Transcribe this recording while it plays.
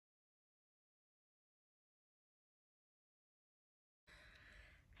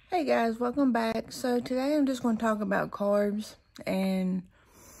Hey guys, welcome back. So today I'm just going to talk about carbs, and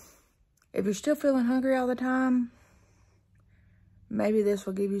if you're still feeling hungry all the time, maybe this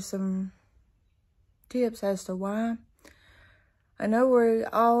will give you some tips as to why. I know we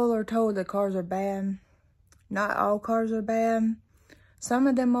all are told that carbs are bad. Not all carbs are bad. Some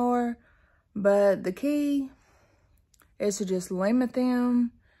of them are, but the key is to just limit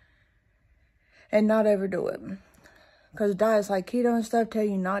them and not overdo it. Because diets like keto and stuff tell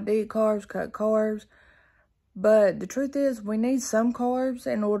you not to eat carbs, cut carbs. But the truth is, we need some carbs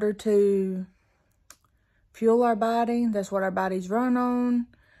in order to fuel our body. That's what our bodies run on.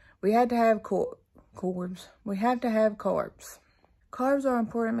 We have to have carbs. We have to have carbs. Carbs are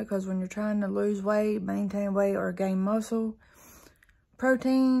important because when you're trying to lose weight, maintain weight, or gain muscle,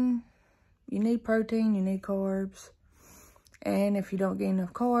 protein, you need carbs. And if you don't get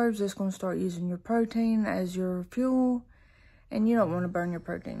enough carbs, it's going to start using your protein as your fuel. And you don't want to burn your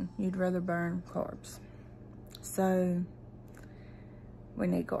protein. You'd rather burn carbs. So, we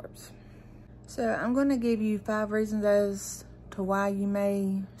need carbs. So, I'm going to give you 5 reasons as to why you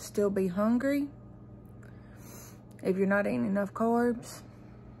may still be hungry if you're not eating enough carbs.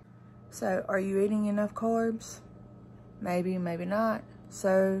 So, are you eating enough carbs? Maybe, maybe not.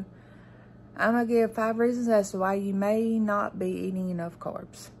 So, I'm going to give 5 reasons as to why you may not be eating enough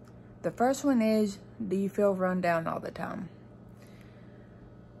carbs. The first one is, do you feel run down all the time?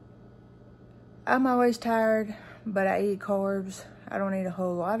 I'm always tired, but I eat carbs. I don't eat a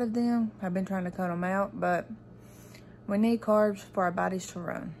whole lot of them. I've been trying to cut them out, but we need carbs for our bodies to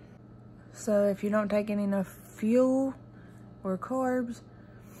run. So if you don't take in enough fuel or carbs,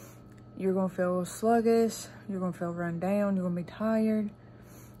 you're going to feel sluggish. You're going to feel run down. You're going to be tired.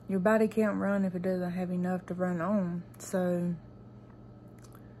 Your body can't run if it doesn't have enough to run on. So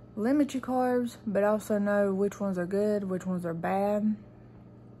limit your carbs, but also know which ones are good, which ones are bad.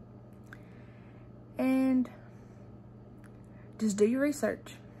 And just do your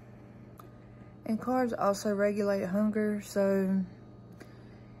research. And carbs also regulate hunger. So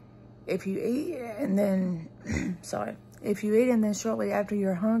if you eat and then, if you eat and then shortly after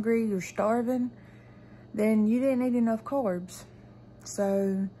you're hungry, you're starving, then you didn't eat enough carbs.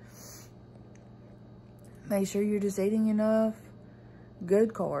 So make sure you're just eating enough good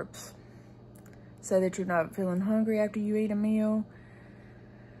carbs so that you're not feeling hungry after you eat a meal.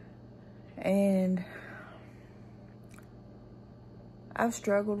 And I've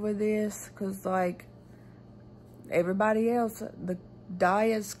struggled with this because, like everybody else, the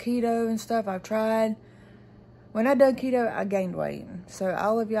diets, keto and stuff I've tried. When I done keto, I gained weight. So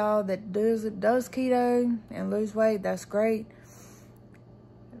all of y'all that does keto and lose weight, that's great.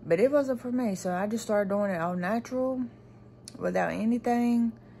 But it wasn't for me. So I just started doing it all natural without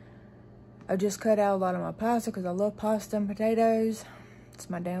anything. I just cut out a lot of my pasta because I love pasta and potatoes. It's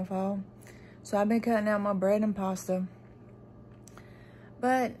my downfall. So I've been cutting out my bread and pasta.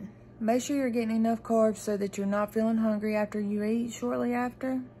 But make sure you're getting enough carbs so that you're not feeling hungry after you eat shortly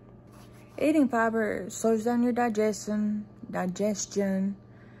after. Eating fiber slows down your digestion.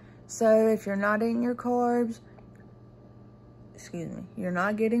 So if you're not eating your carbs, you're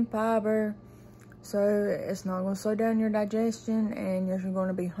not getting fiber. So it's not going to slow down your digestion and you're going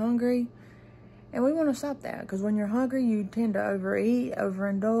to be hungry. And we want to stop that because when you're hungry, you tend to overeat,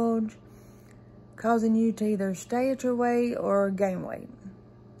 overindulge, causing you to either stay at your weight or gain weight.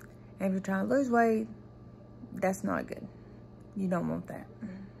 And if you're trying to lose weight, that's not good. You don't want that.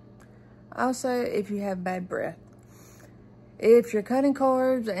 Also, if you have bad breath. If you're cutting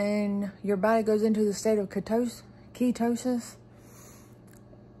carbs and your body goes into the state of ketosis,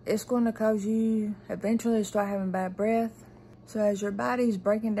 it's going to cause you eventually to start having bad breath. So as your body's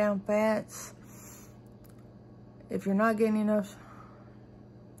breaking down fats, if you're not getting enough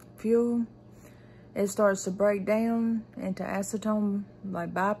fuel, it starts to break down into acetone,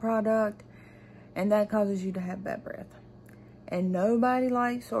 like byproduct, and that causes you to have bad breath. And nobody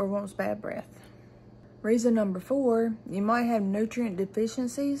likes or wants bad breath. Reason number 4, you might have nutrient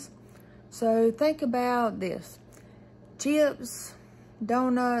deficiencies. So think about this. Chips,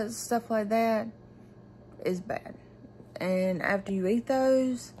 donuts, stuff like that is bad. And after you eat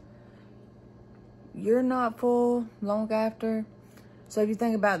those, you're not full long after. So if you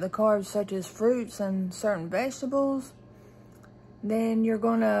think about the carbs such as fruits and certain vegetables, then you're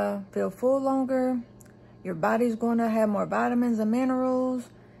going to feel full longer. Your body's going to have more vitamins and minerals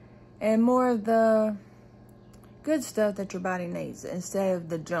and more of the good stuff that your body needs instead of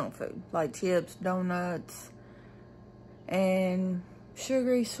the junk food like chips, donuts, and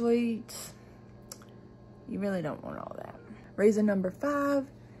sugary sweets. You really don't want all that. Reason number 5,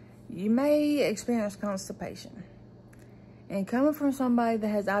 you may experience constipation. And coming from somebody that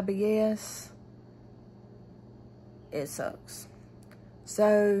has IBS, it sucks.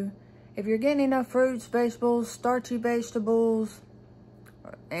 So if you're getting enough fruits, vegetables, starchy vegetables,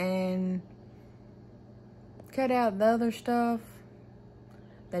 and cut out the other stuff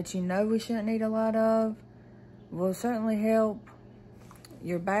that you know we shouldn't eat a lot of, will certainly help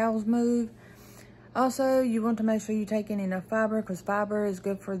your bowels move. Also, you want to make sure you take in enough fiber, because fiber is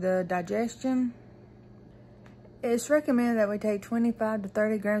good for the digestion. It's recommended that we take 25 to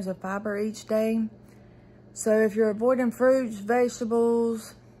 30 grams of fiber each day. So if you're avoiding fruits,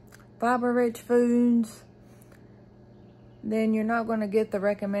 vegetables, fiber-rich foods, then you're not going to get the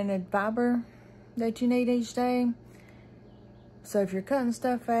recommended fiber that you need each day. So if you're cutting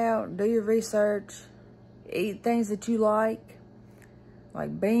stuff out, do your research. Eat things that you like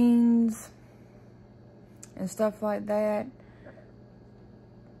beans and stuff like that.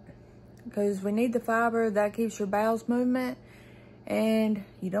 Because we need the fiber. That keeps your bowels movement. And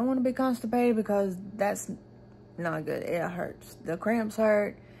you don't want to be constipated, because that's not good. It hurts. The cramps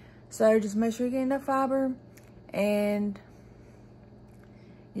hurt. So just make sure you get enough fiber, and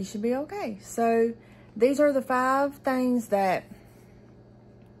you should be okay. So these are the 5 things that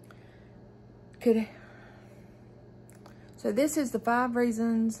could... So this is the 5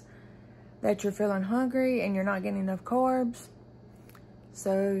 reasons that you're feeling hungry and you're not getting enough carbs.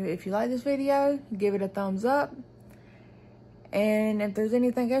 So if you like this video, give it a thumbs up. And if there's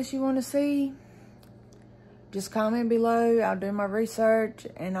anything else you want to see, just comment below. I'll do my research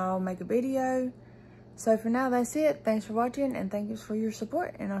and I'll make a video. So for now, that's it. Thanks for watching, and thank you for your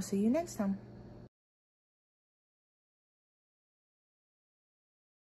support, and I'll see you next time.